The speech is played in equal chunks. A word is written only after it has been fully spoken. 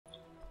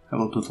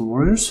Hello Total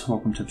Warriors,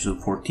 welcome to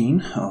episode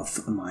 14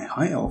 of my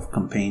High Elf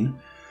campaign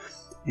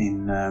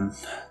in, I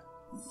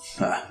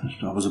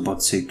was about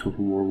to say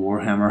Total War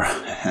Warhammer,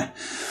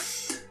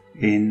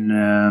 in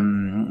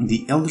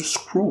the Elder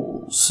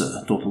Scrolls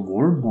Total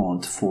War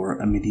mod for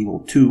a Medieval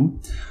 2.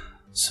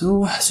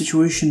 So,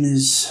 situation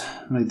is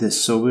like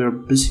this, so we are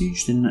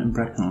besieged in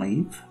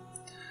Breckenleave.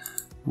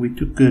 We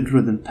took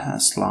Dredden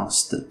Pass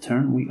last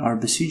turn, we are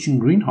besieging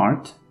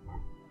Greenheart.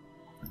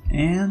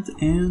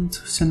 And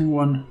sending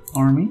one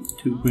army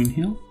to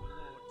Greenhill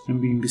and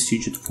being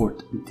besieged at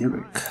Fort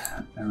Derrick.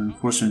 A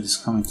reinforcement is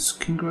coming to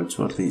Skingrad,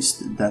 so at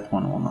least that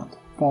one will not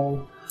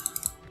fall.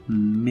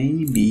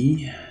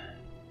 Maybe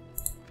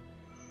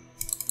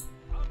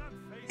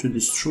to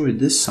destroy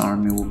this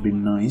army would be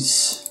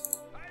nice.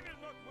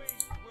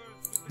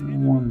 I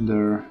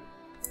wonder.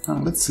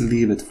 Oh, let's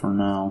leave it for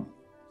now.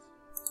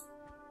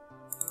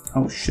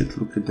 Oh shit,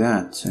 look at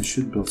that. I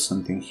should build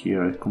something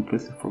here. I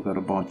completely forgot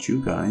about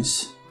you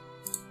guys.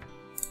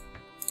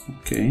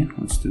 Okay,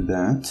 let's do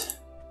that.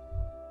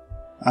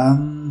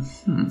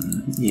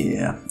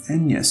 Yeah,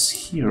 and yes,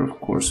 here of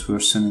course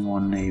we're sending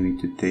one navy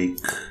to take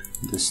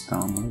this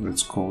town, whatever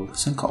it's called,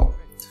 Sinkal.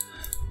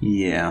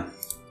 Yeah,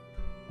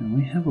 and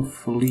we have a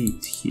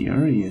fleet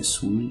here,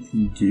 yes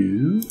we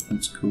do.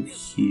 Let's go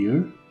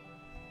here.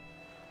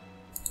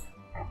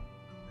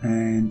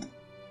 And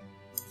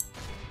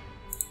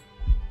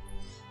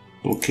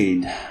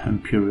blockade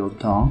Imperial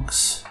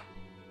docks.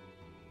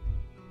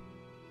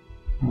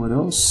 What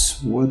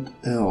else? What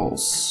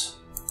else?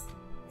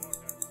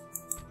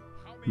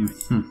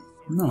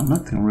 No,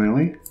 nothing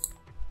really.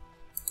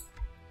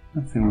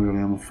 Nothing really,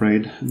 I'm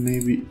afraid.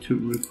 Maybe to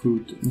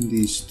recruit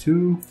these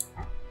two.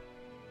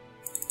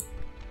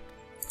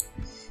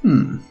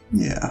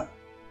 Yeah.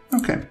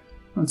 Okay,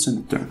 let's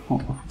end the turn. Oh,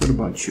 I forgot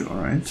about you,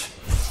 alright.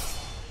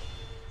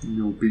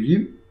 No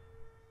biggie.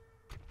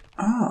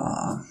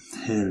 Ah,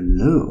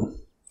 hello.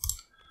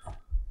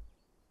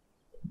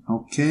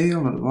 Okay, a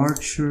lot of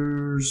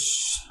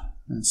archers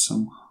and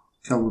some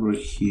cavalry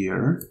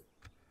here.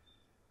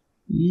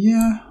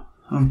 Yeah,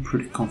 I'm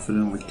pretty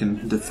confident we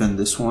can defend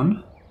this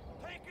one.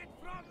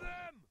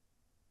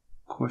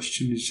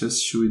 Question is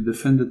just, should we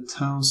defend the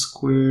town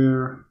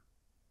square?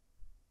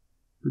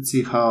 Let's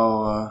see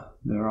how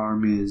their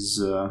army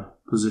is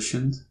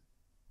positioned.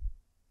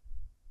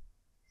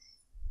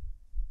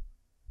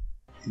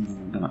 And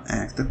then we're gonna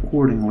act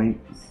accordingly.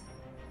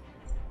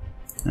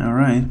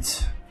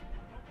 Alright.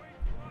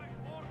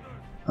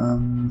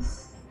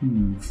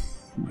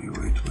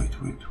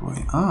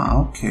 Wait. Ah,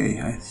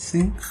 okay. I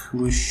think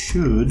we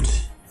should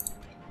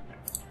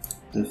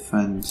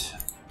defend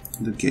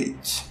the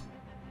gate.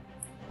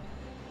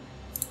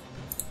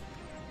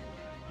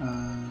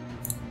 And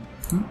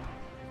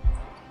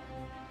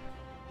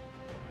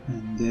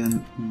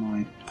then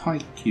my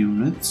pike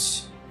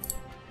units.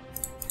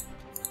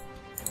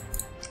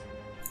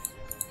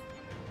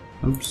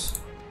 Oops.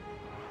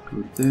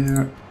 Go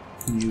there.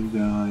 You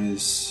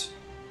guys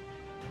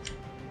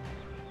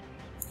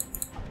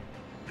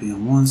be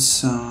on one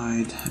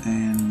side,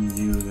 and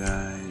you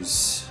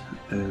guys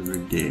over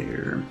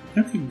there.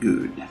 Okay,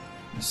 good.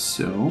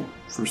 So,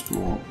 first of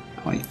all,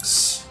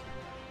 pikes.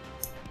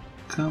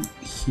 Come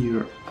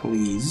here,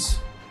 please.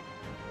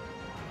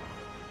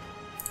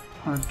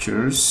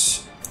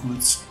 Archers,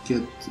 let's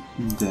get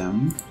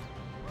them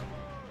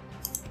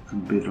a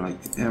bit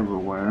like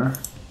everywhere.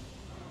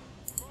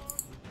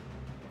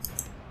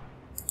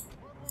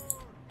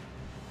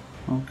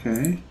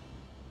 Okay.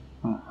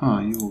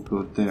 You will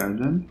go there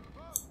then.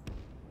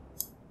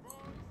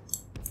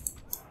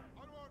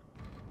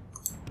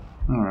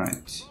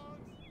 Alright.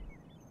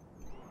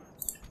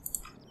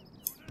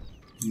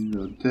 You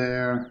go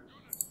there.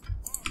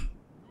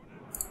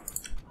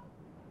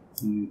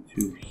 You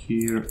two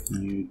here,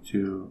 you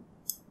two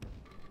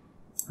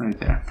right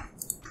there.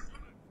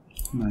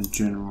 My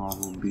general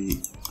will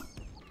be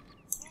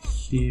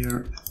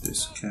here,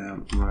 this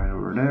cab right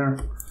over there.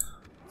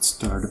 Let's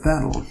start a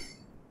battle.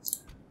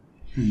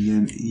 And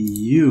then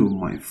you,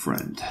 my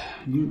friend,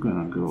 you're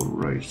gonna go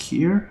right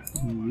here.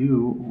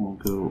 You will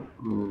go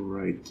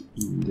right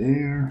in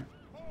there.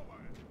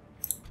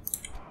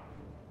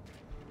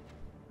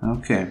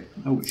 Okay.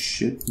 Oh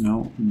shit,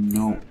 no.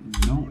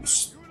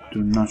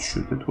 Do not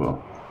shoot at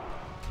will.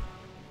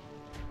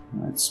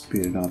 Let's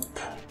speed it up.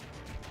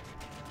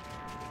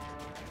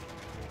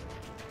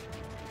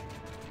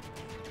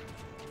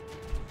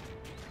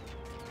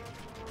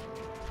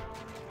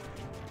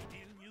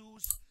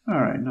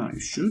 Alright, now you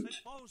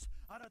shoot.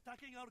 Are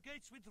attacking our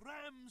gates with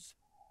rams.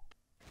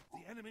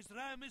 The enemy's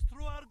ram is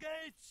through our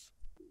gates.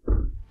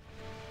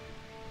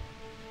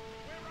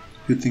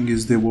 Good thing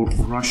is they will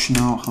rush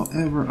now.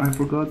 However, I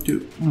forgot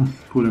to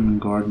put them in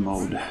guard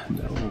mode.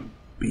 That will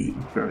be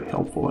very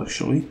helpful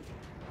actually.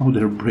 Oh,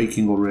 they're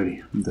breaking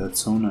already.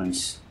 That's so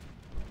nice.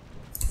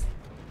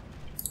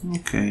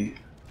 Okay.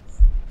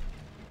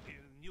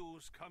 Ill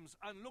news comes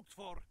unlooked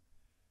for.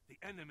 The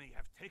enemy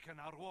have taken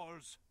our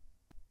walls.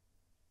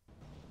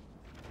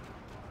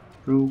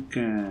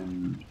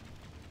 Broken.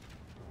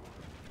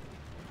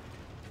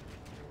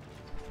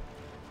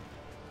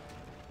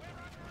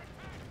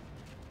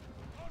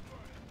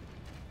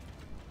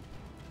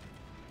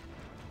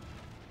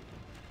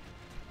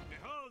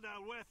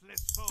 thou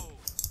worthless foe!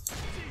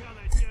 See how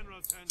thy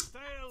general turns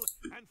tail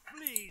and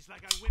flees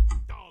like a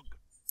whipped dog!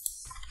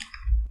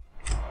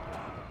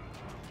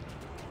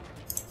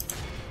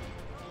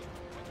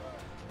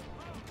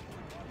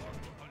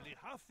 Only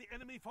half the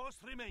enemy force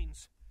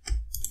remains. We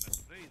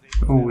must pray they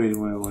Oh, wait.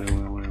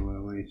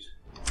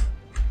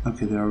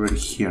 Okay, they're already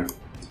here.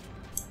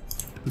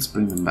 Let's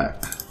bring them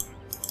back.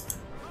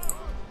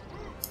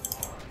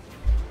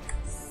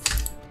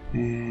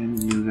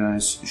 And you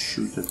guys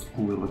shoot at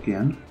will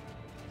again.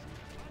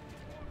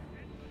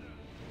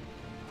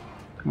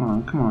 Come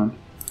on, come on.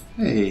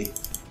 Hey!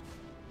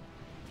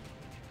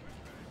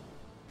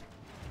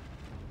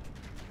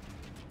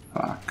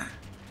 Fuck.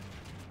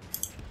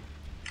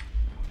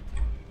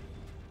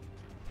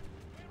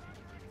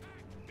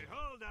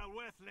 Behold our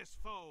worthless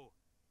foe!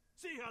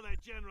 See how thy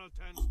general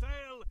turns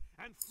tail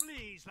and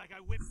flees like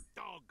a whipped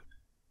dog!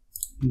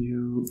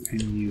 You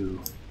and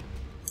you.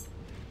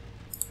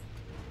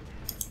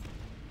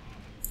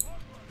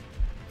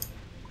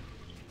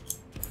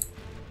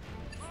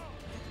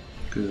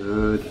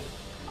 Good.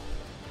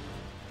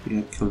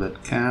 Yeah, kill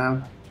that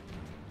cab.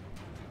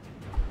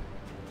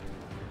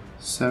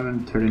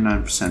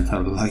 39%. I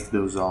like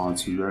those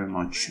odds very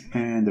much.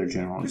 And their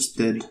general is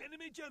dead.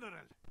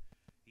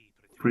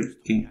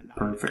 Freaking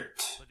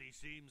perfect. But he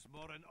seems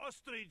more an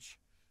ostrich.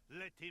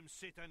 Let him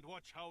sit and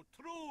watch how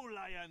true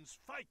lions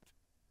fight.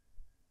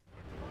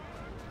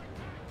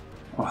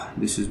 Oh,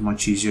 this is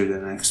much easier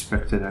than I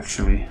expected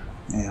actually.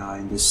 AI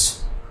in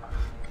this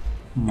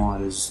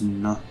mod is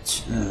not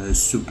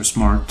super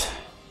smart.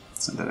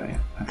 It's not that I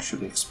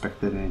actually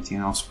expected anything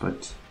else,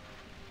 but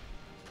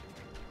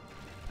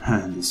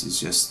this is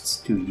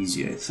just too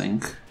easy, I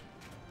think.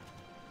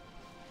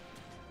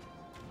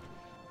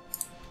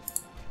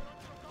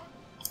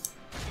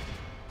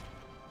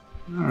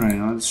 Alright,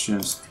 let's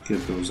just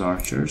get those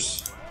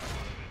archers.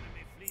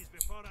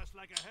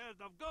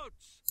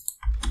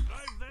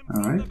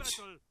 Alright.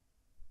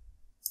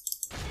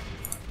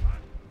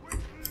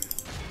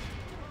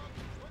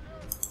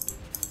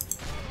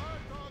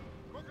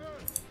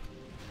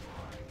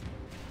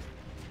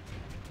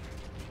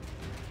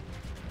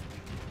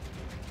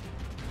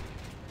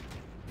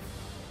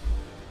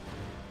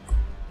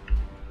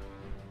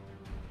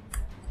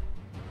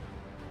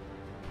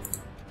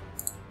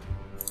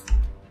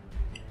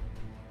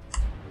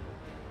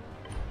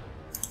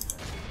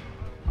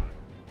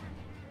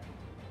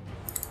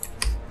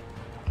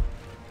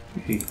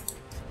 Hey,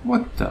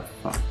 what the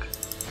fuck?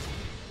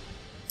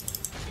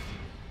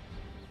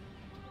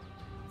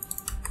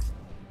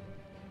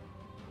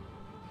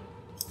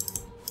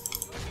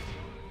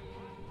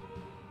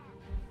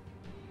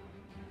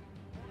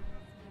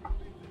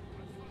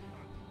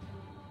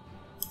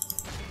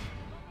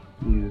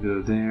 You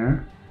go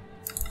there.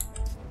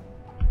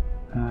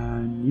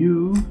 And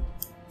you...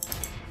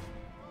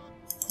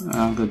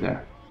 I'll go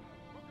there.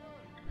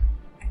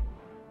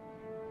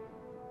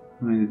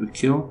 How many did we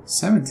kill?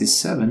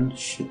 77?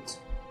 Shit.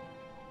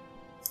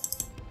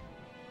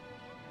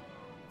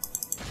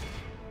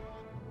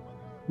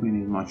 We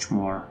need much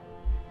more.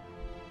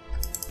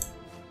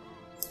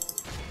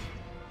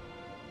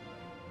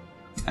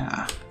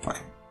 Ah, fuck.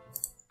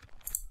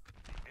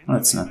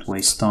 Let's not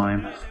waste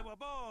time.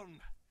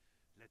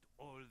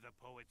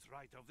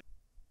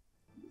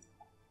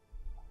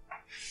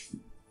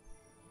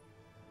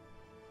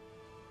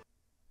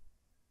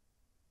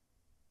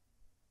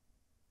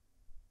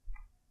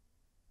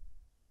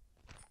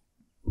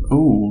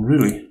 Oh,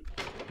 really?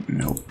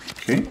 No.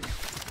 Okay.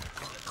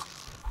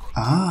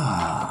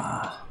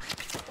 Ah.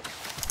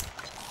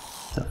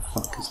 The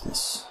fuck is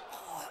this?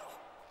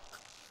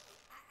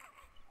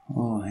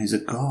 Oh, he's a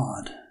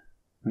god.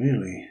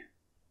 Really?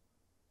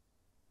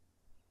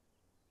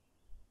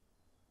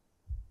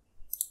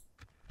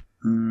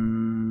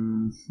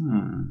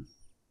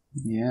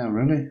 Yeah,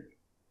 really?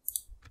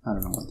 I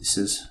don't know what this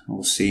is.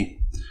 We'll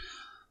see.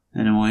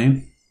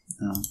 Anyway,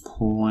 I'm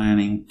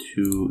planning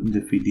to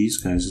defeat these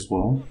guys as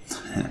well.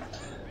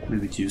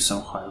 Maybe to use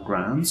some higher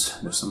grounds.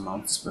 There's some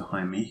mountains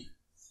behind me.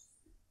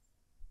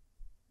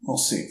 We'll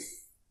see.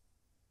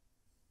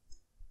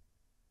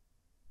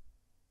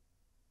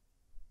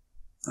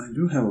 I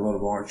do have a lot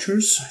of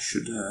archers. I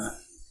should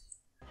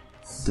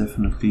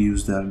definitely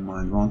use that in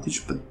my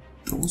advantage, but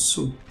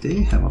also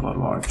they have a lot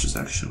of archers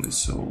actually,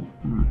 so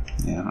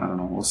yeah, I don't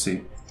know, we'll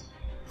see.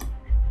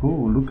 Oh,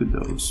 look at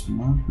those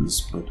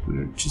mountains, but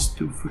we're just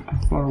too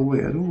freaking far away.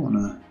 I don't want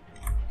to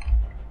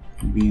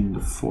be in the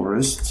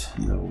forest.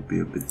 That will be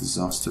a bit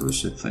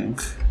disastrous, I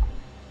think.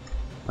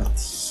 But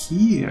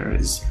here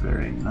is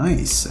very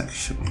nice,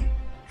 actually.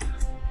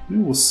 We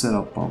will set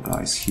up our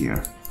guys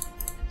here.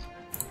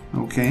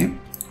 Okay,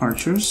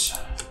 archers,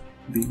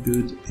 be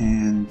good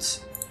and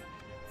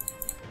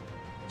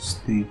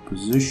stay in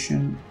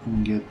position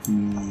and get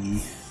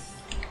me.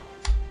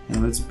 Yeah,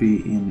 let's be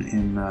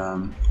in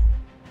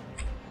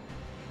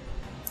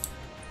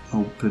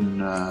open.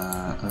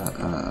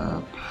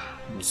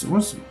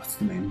 What's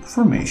the name?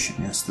 Formation.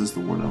 Yes, that's the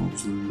word I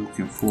was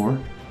looking for.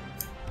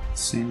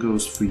 Same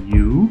goes for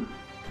you.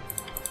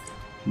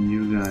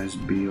 You guys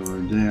be over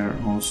there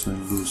also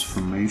in loose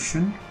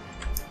formation.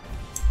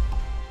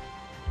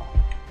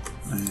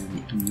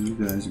 And you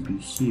guys be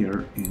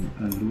here in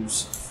a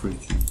loose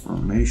freaking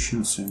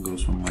formation. Same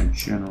goes for my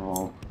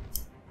general.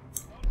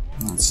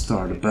 Let's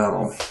start a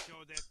battle.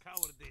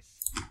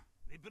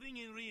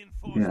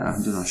 Yeah,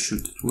 do not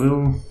shoot at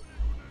will.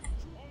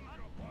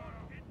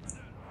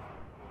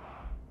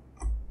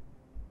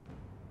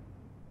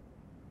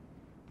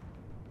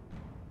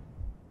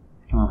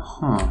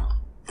 Uh-huh.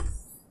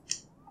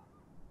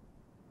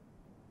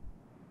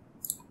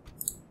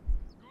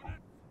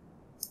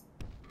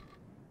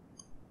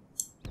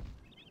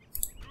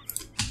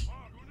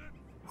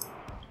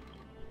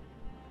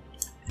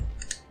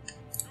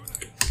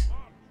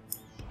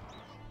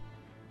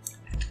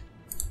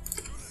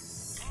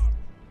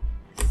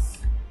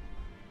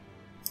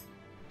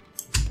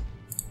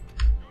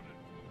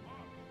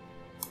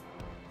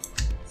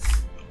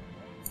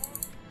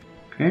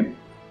 Okay.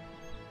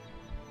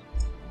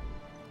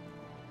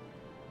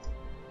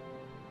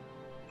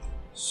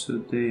 So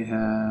they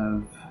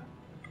have...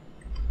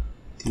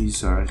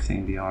 These are, I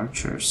think, the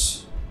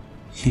archers.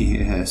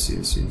 Yes.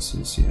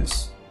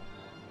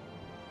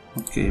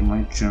 Okay,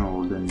 my general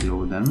will then deal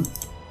with them.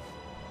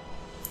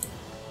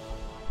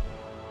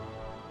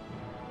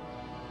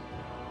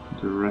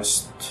 The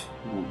rest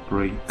will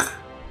break.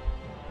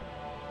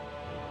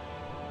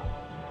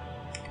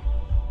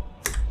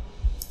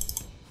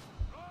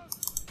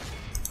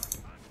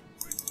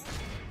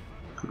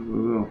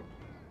 Go.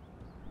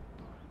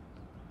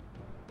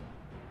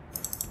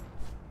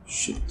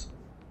 Shit.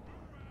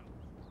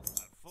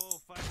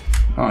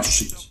 Oh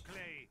shit.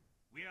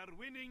 We are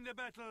winning the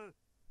battle.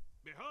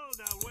 Behold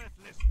our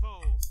worthless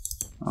foe.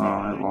 Oh,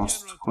 I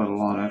lost quite a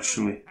lot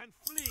actually.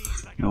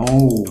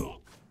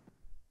 No.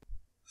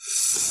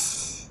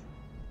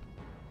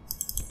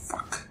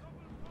 Fuck.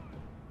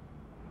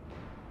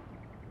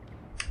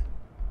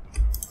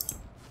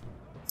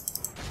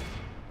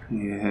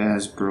 He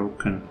has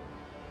broken.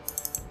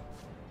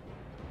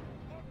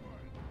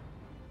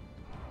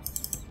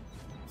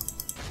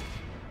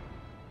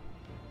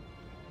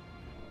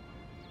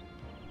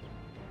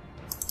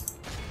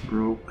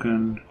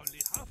 Broken.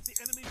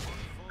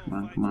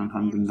 Come on,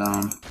 hunt them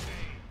down.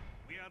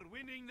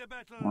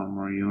 One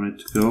more unit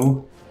to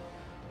go.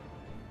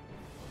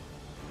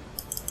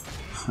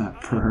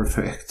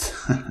 Perfect.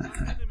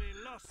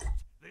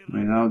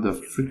 Without the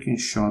freaking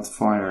shot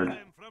fired.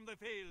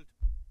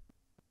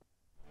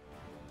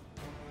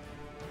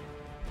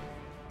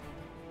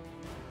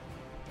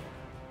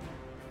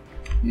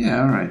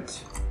 Yeah,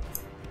 alright.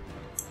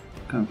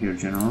 Come here,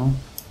 General.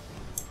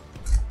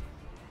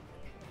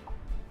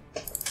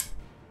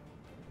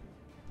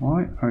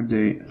 Why are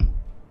they...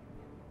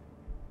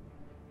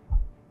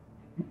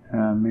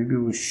 maybe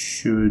we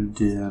should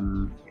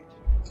come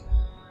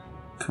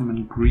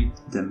and greet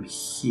them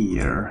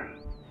here.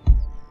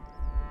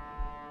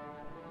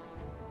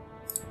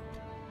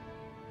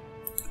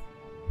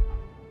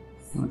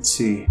 Let's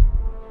see.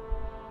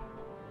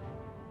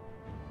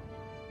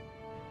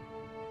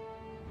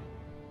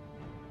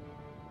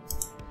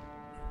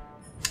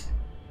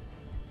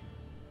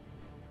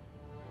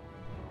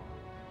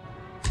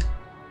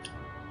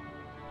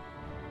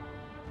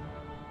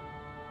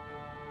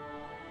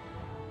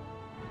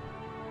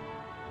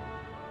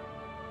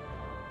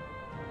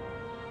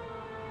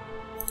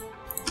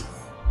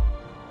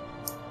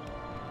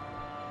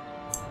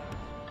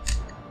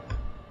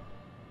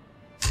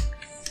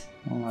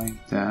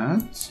 Like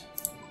that.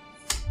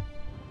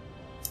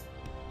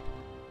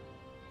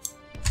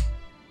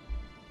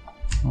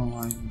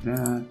 Like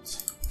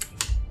that.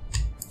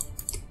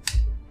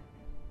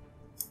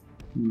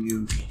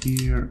 You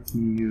here,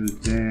 you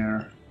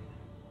there.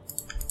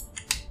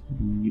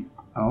 You...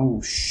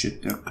 Oh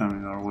shit, they're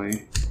coming our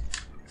way.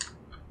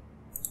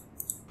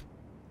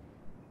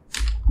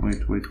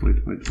 Wait. Wait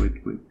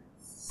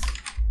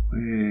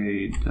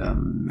a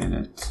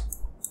minute.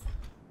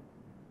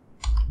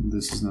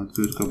 This is not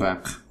good, go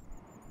back.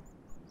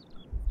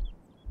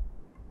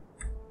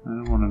 I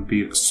don't want to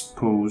be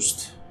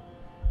exposed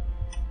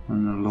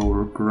on the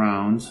lower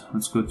ground.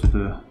 Let's go to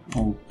the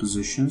old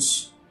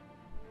positions.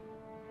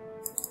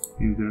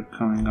 If they're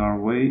coming our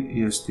way,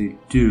 yes they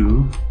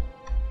do.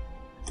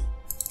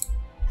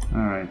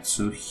 Alright,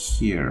 so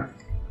here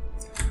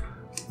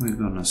we're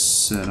gonna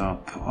set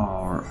up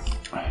our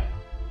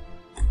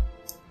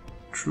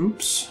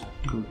troops.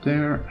 Go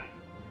there.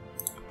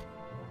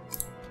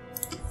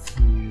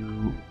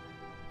 You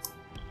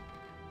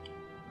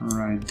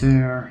right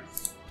there.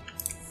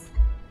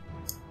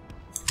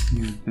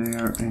 You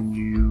there and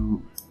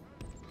you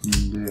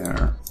in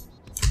there.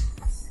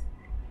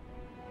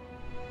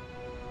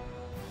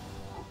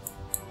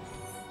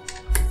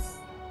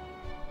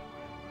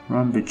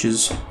 Run,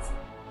 bitches.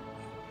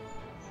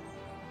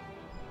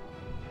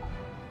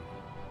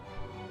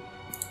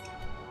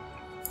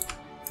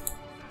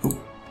 Oh,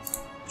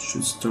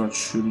 should start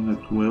shooting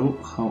at will.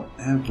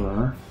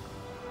 However,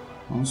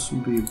 also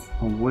be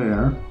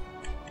aware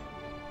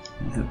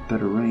we have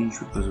better range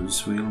because of the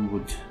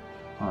Swedenwood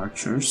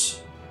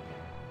archers.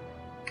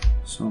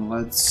 So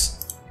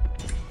let's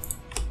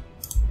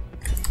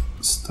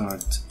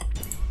start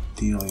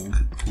dealing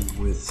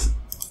with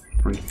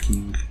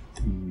freaking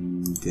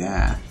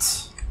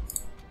that.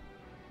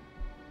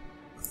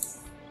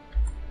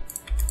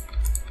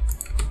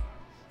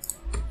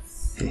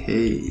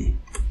 Hey,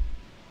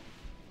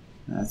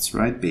 that's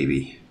right,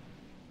 baby.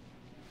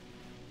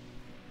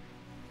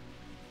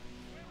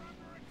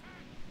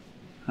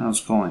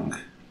 How's it going?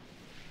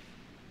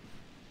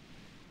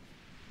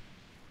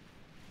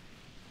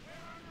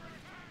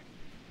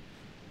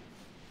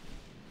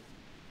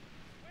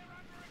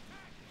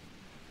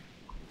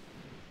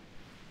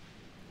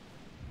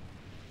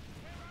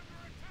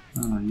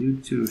 Oh, you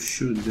two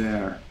shoot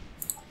there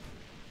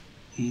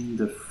in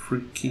the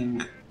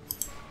freaking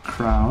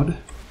crowd.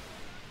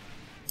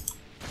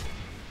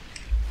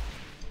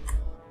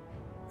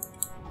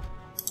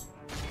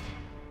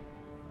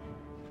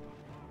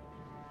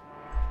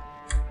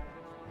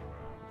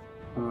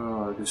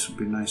 Oh, this would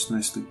be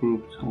nicely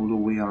grouped, although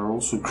we are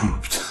also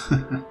grouped.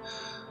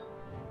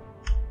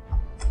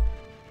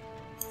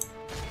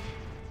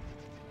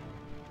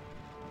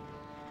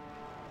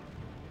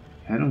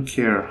 I don't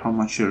care how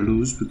much I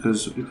lose,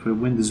 because if I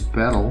win this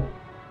battle,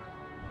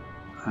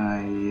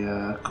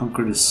 I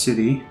conquer the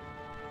city.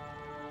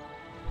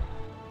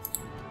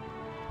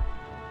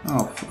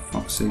 Oh, for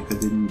fuck's sake, I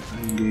didn't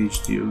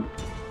engage you.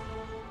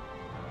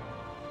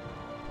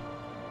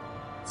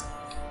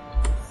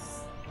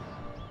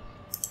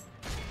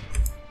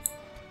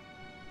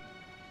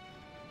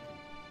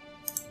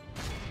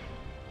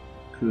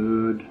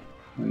 Good.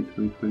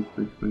 Wait.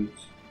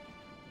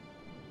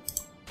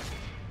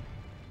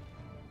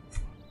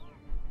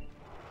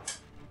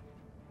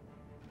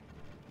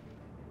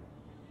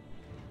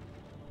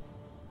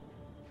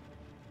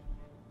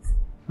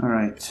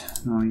 Alright,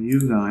 now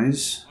you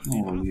guys,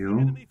 all of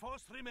you,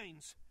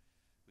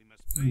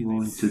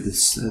 go into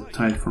this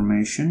tight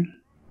formation.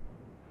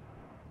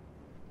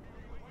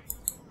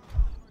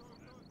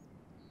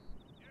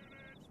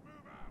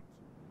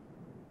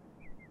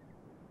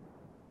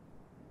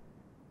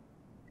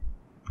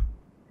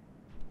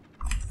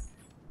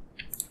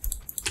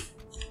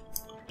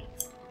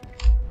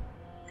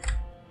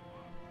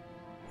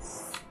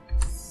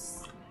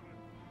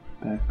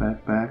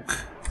 Back.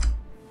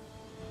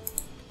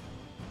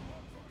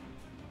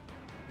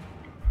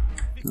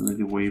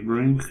 Already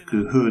wavering.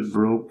 Good,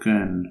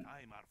 broken.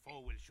 Our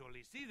foe will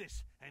surely see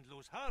this and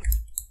lose heart.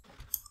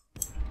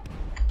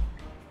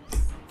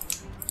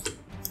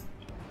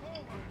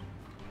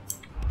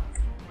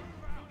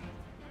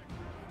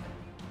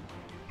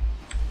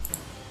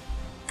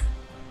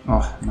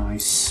 Oh,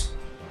 nice.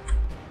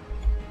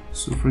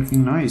 So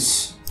freaking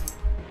nice.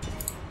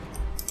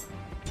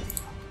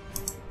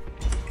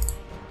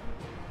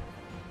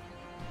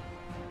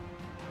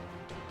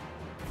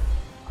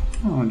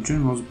 Oh,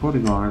 General's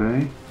bodyguard,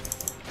 eh?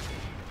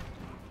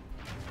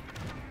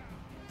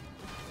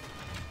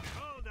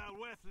 Behold our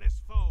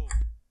worthless foe.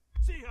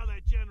 See how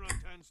that general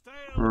turns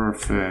tail.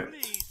 Perfect.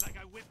 Flees like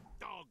a whipped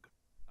dog.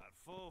 Our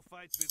foe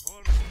fights with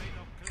horns made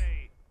of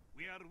clay.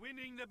 We are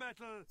winning the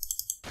battle.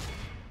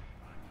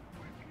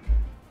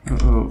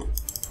 Uh-oh.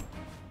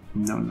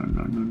 No.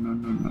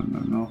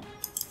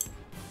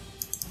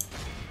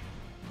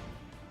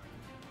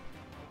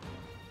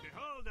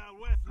 Behold our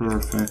worthless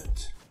Perfect.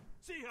 foe.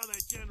 See how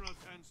that general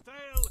turns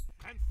tail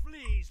and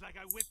flees like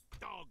a whipped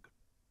dog.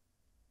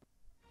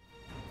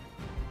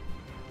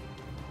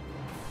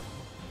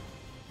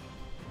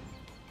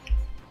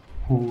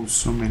 Oh,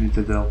 so many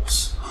dead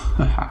elves.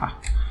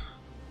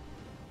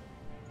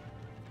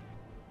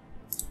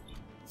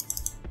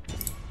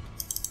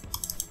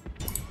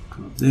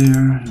 Go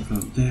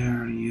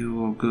there, you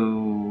will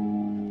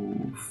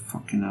go...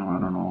 fucking hell, I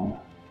don't know.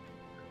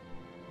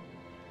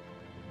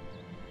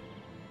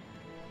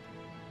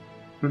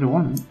 Where the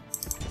one?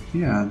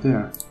 Yeah,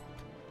 there.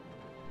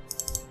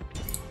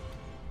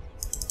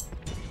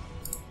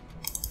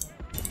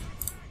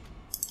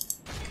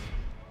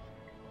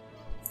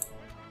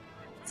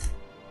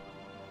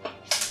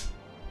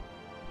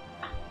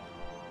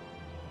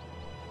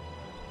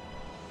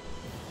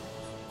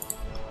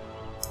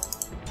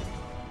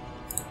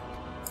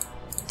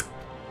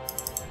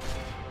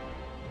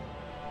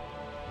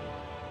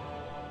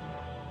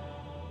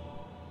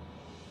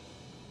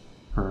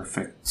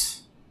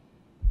 Perfect.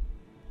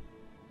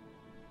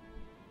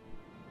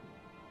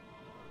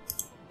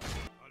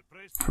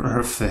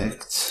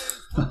 Perfect.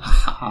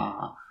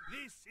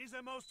 This is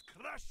a most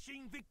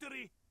crushing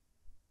victory.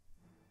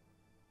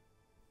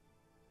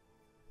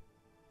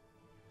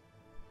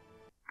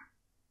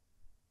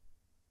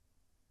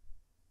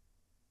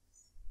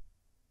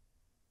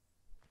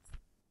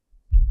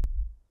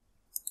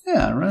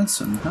 Yeah,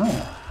 ransom,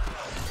 hell.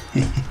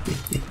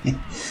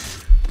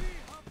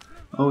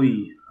 Oh,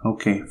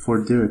 okay,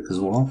 for Derek as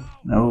well.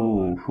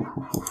 Oh,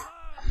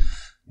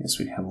 guess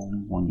we have only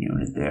one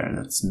unit there.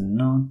 That's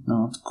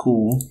not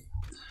cool.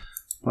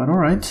 But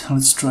alright,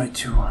 let's try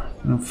to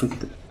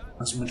inflict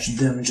as much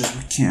damage as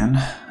we can.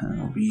 And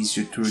it'll be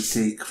easier to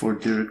retake for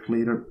Derek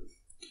later.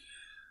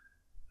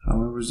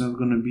 However, it's not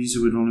gonna be easy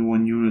with only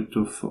one unit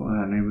of,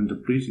 and even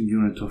depleted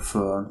unit of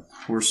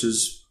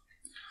horses.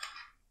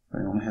 If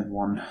I only had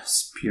one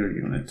spear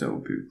unit, that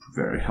would be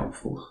very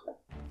helpful.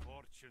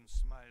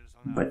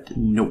 But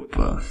nope.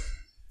 But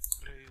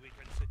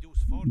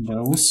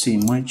we'll see.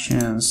 My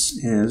chance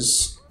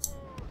is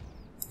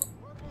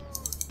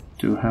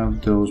to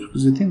have those,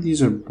 because I think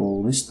these are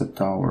ballista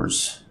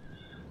towers.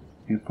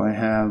 If I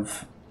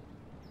have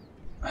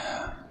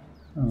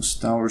those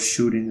towers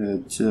shooting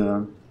at,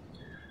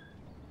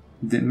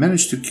 they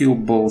manage to kill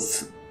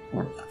both,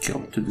 or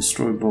to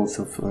destroy both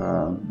of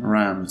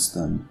rams,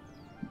 then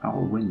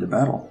I'll win the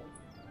battle.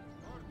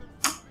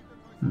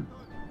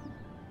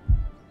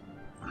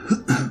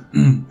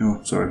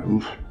 Oh, sorry.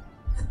 Oof.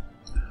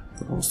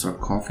 I'll start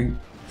coughing.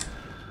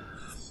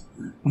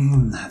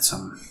 Had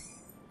some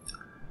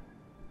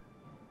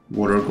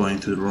water going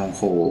through the wrong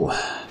hole,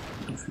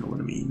 if you know what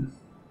I mean.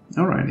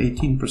 Alright,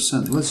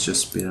 18%. Let's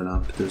just speed it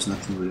up. There's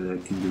nothing really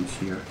I can do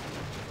here.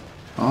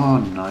 Oh,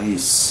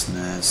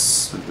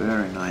 niceness.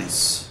 Very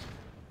nice.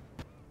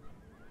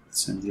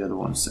 Send the other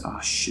ones. Ah,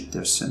 shit,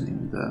 they're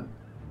sending the...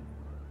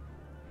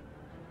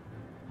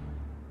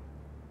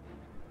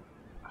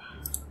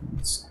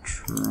 Let's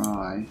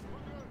try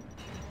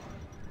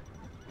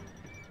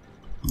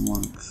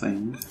one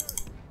thing.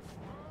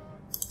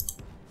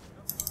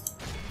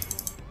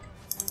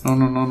 No,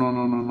 no, no, no,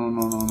 no, no, no,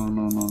 no, no, no,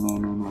 no, no, no,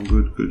 no, no.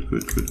 Good, good,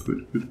 good, good,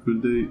 good, good,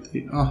 good.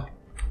 They, ah.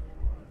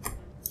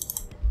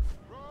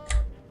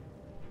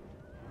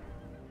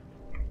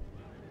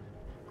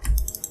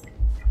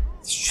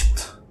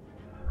 Shit.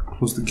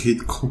 Close the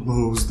gate,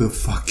 close the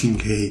fucking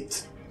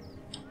gate.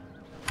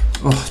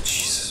 Oh,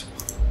 Jesus.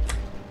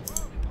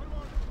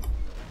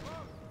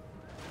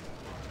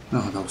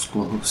 Oh, that was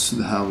close.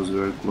 That was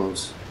very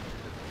close.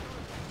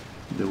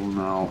 They will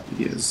now,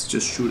 yes,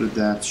 just shoot at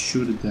that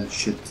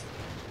shit.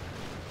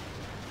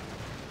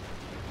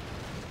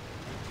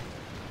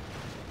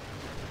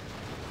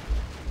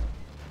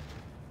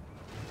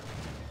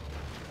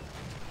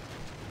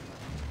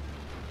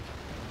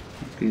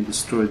 Okay,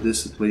 destroy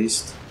this at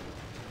least.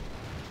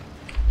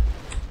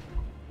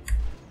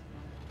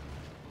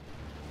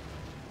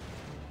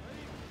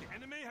 The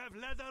enemy have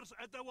ladders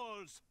at the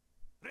walls.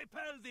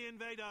 Repel the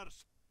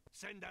invaders.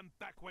 Send them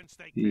back whence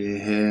they came.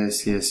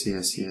 Yes, yes,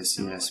 yes, yes,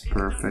 yes,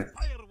 perfect.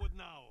 Firewood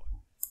now.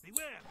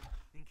 Beware,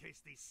 in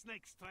case these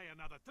snakes try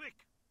another trick.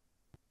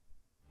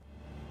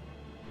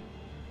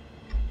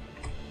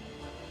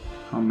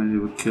 How many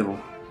would kill?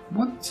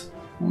 What?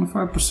 Only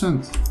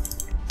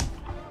 5%.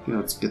 Okay,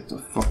 let's get the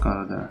fuck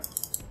out of there.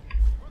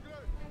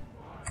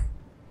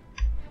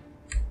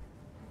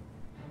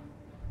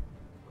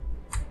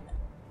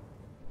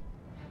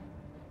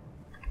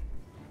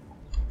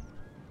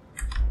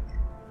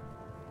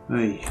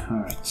 Hey,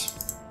 alright.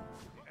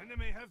 The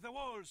enemy have the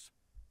walls.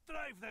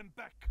 Drive them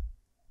back.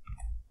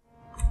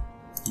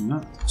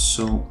 Not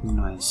so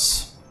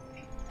nice.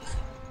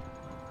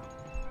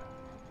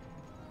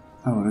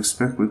 I would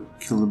expect we'd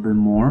kill a bit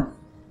more.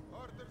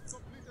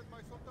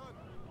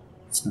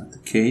 It's not the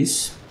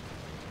case.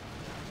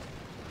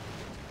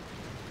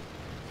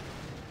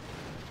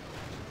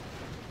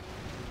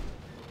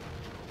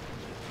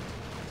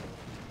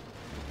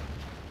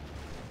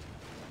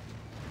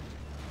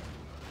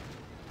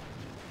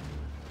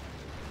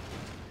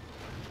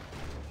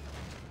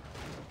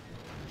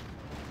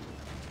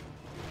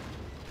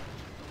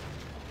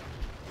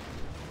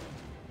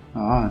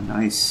 Ah,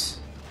 nice.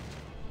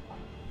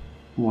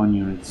 One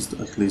unit is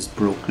at least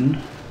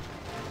broken.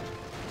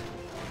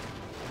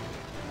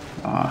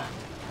 Ah.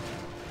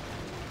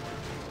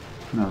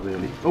 Not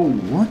really. Oh,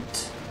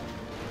 what?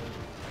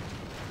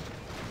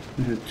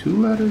 We had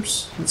 2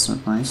 ladders? That's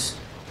not nice.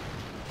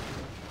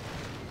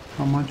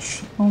 How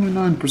much? Only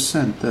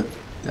 9%.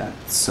 That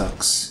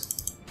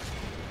sucks.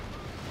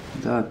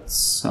 That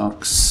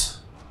sucks.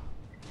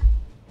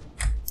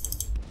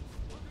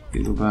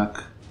 Okay, go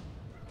back.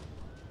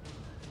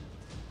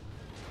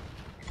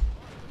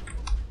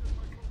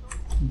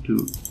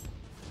 Do.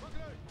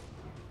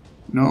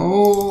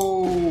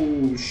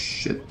 No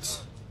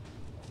shit.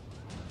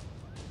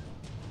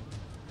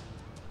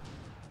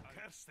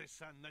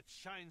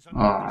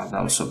 Ah,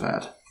 that was so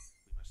bad.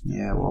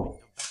 Yeah, well.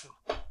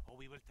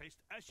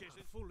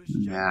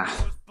 Nah.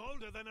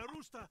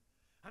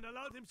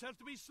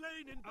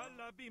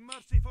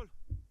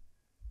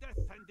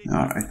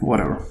 Alright,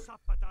 whatever.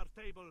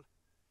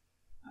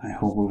 I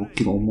hope we'll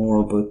kill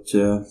more, but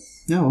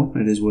yeah, well,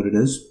 it is what it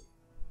is.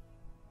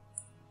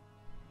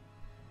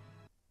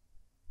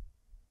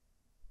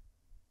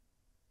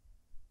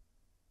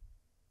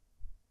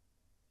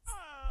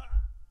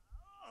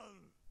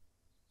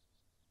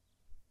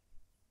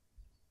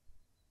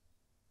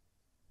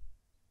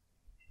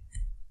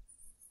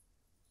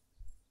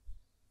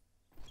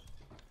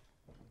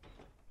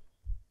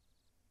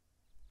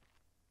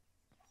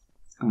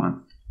 Come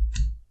on.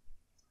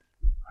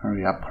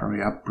 Hurry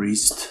up,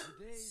 priest.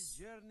 Today's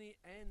journey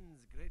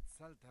ends, great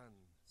Sultan.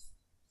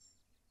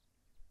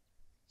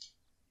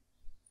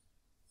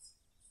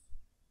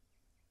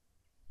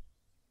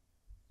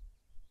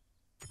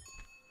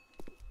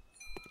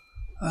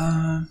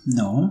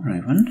 No,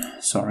 Raven,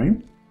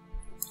 sorry.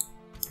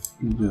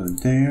 You go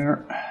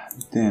there,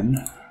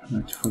 then,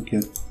 not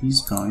forget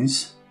these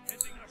guys.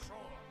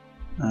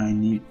 I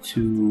need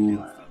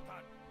to...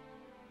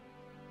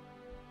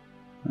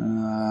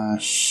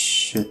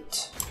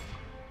 shit.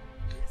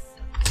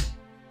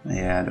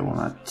 Yeah, they will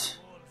not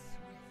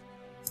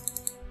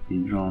be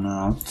drawn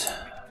out.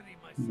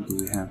 What do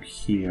we have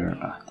here?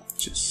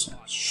 Just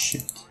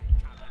shit.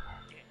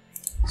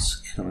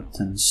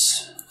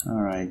 Skeletons.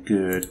 Alright,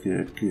 good.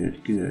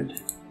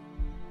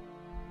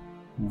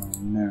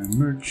 Merry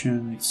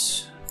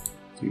merchants.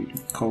 3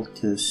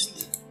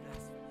 cultist.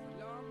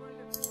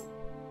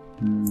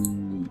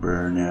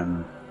 Burn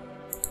him.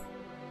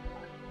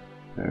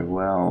 Very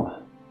well.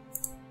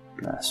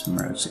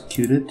 Bosmer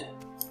executed.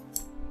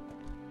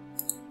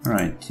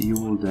 Alright, you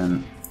will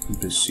then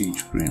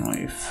besiege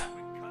Greenleaf.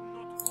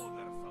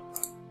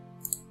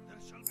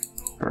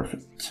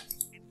 Perfect.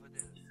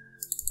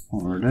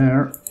 Over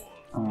there,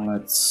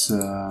 let's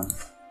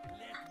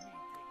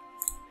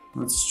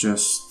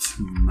just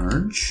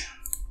merge.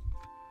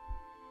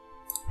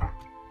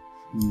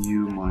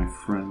 You, my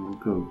friend, will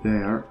go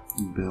there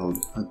and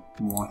build a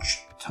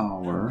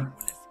watchtower.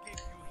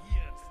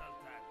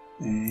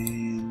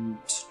 And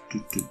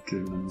let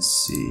me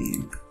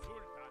see.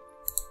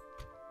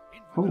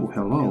 Oh,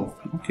 hello.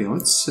 Okay,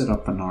 let's set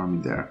up an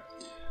army there.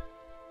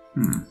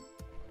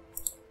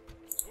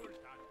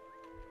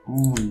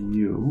 All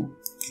you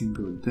can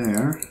go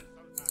there,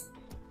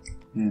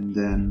 and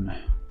then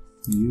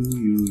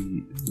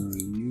you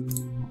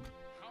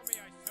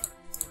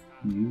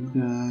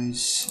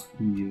guys,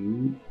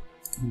 you,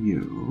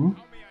 and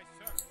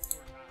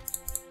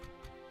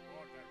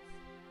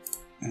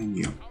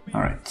you.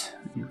 Alright,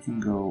 you can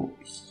go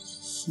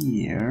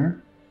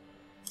here.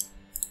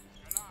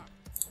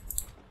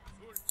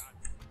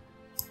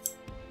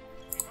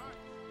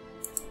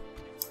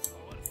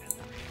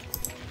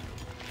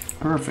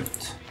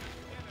 Perfect.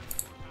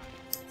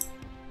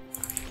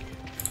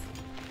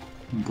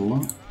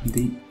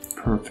 Bloody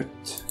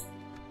perfect.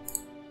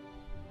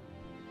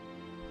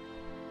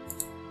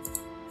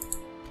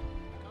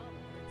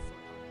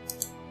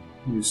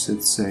 You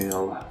set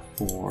sail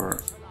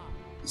for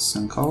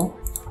Senkal.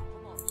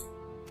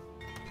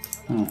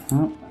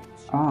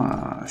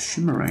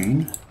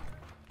 Shimmerain.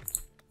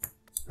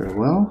 Very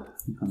well.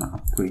 I'm gonna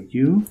upgrade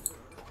you.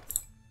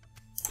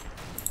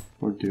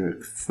 For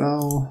Derek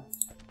Fell.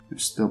 You're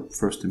still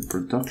first in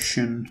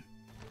production.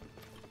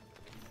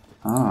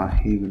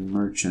 Haven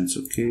Merchants,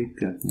 okay,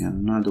 got me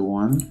another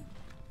one.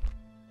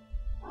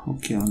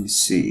 Okay, let me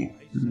see.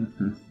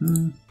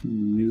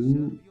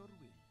 You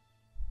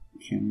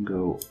can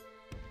go.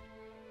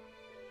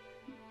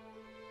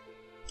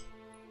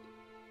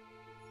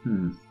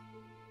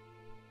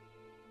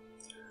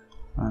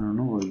 I don't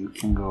know where you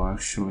can go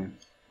actually.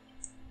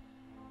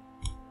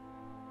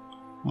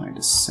 Wait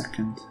a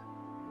second.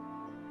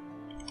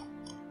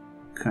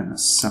 Kinda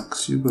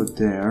sucks. You go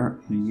there,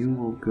 and you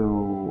will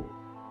go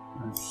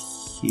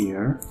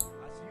here.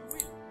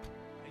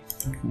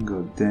 You can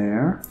go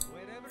there.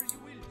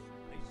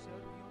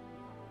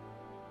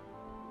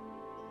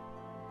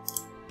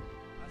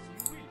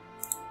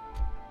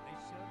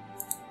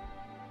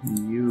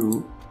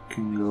 You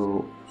can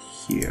go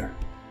here.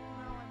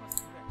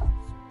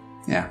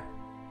 Yeah.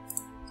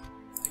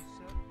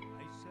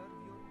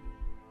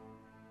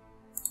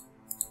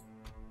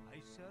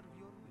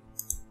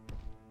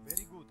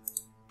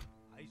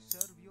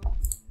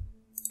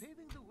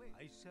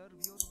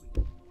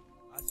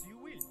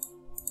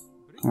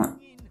 Come on.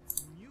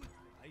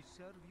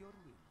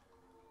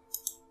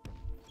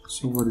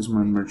 So what is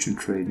my merchant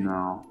trade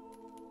now?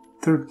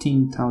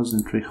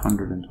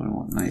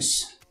 13,321.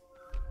 Nice.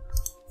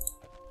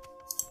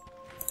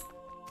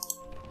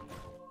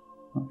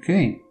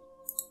 Okay.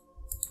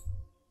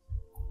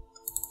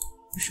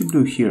 We should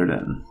do here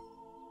then.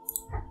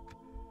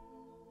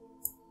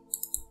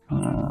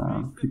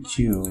 Look at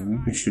you.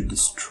 Maybe I should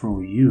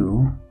destroy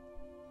you.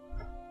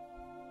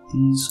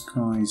 These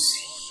guys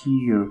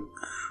here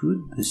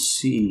could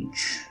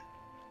besiege.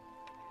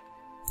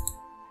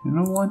 You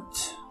know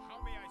what?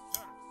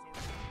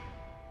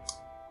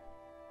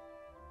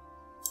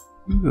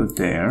 You go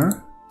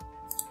there.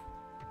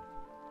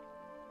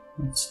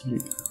 Let's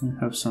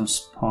have some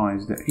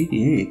spies. They're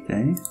 88,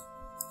 eh?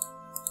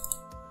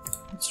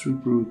 Let's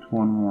recruit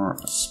one more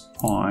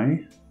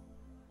spy.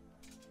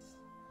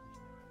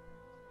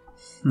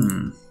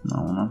 No,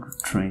 I'm not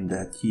trained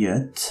that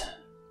yet.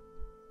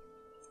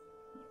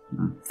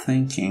 I'm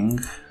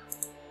thinking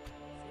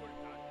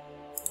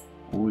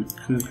we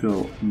could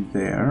go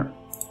there.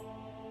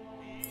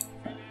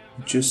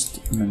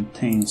 Just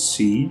maintain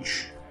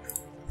siege.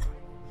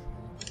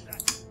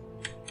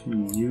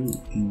 You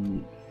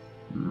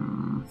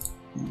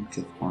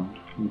get one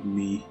with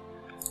me.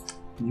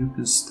 You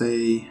can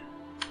stay.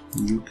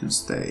 You can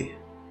stay.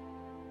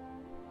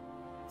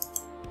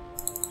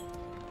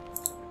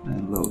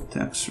 And low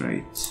tax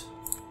rate.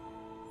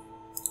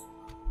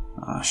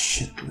 Ah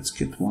shit, let's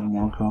get one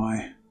more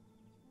guy.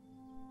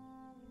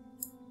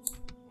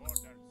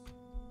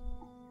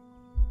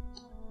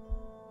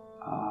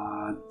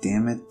 Ah,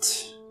 damn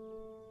it.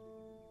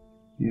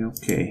 Yeah,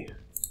 okay.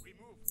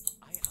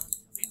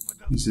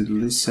 Is it at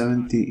least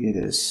 70? It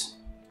is.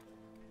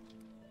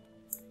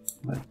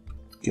 Let's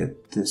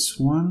get this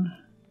one.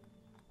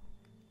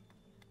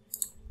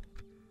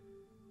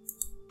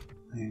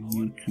 And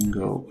you can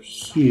go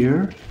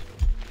here.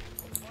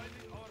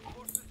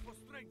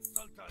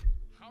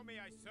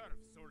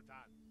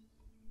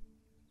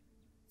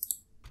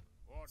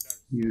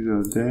 You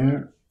go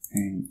there,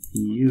 and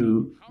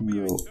you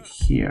go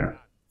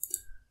here.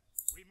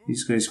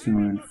 These guys can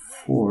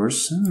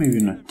reinforce, maybe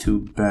not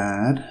too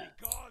bad.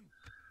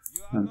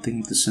 I'm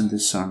thinking to send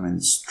this army and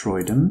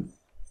destroy them.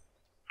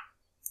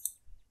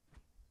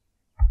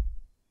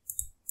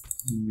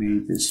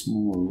 Made this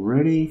move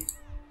already.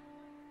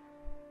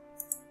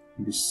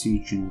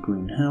 Besieging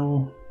Green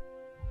Hill.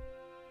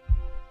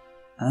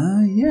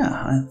 Yeah,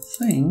 I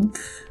think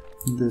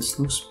this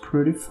looks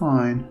pretty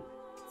fine.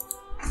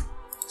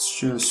 Let's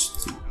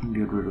just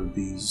get rid of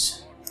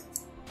these.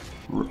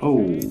 Oh,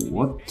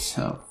 what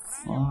the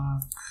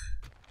fuck?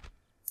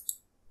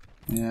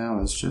 Yeah,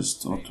 let's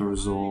just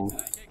auto-resolve.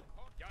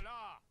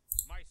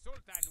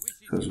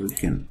 Because we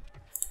can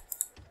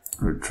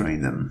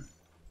retrain them.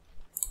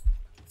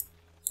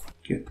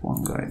 Get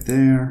one guy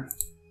there.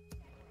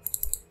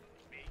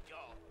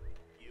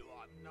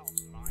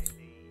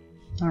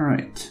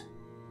 Alright.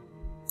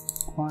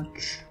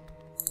 Watch.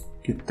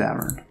 Get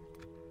Tavern.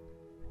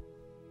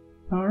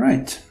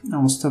 Alright, I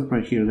will stop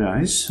right here,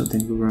 guys. So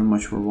thank you very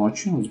much for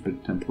watching. Let's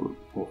break Temple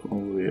of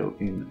Overreal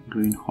in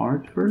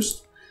Greenheart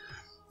first.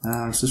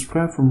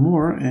 Subscribe for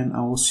more, and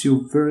I will see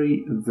you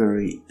very,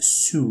 very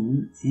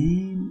soon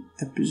in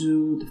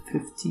episode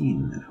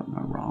 15, if I'm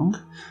not wrong.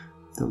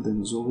 Till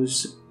then, as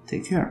always,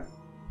 take care.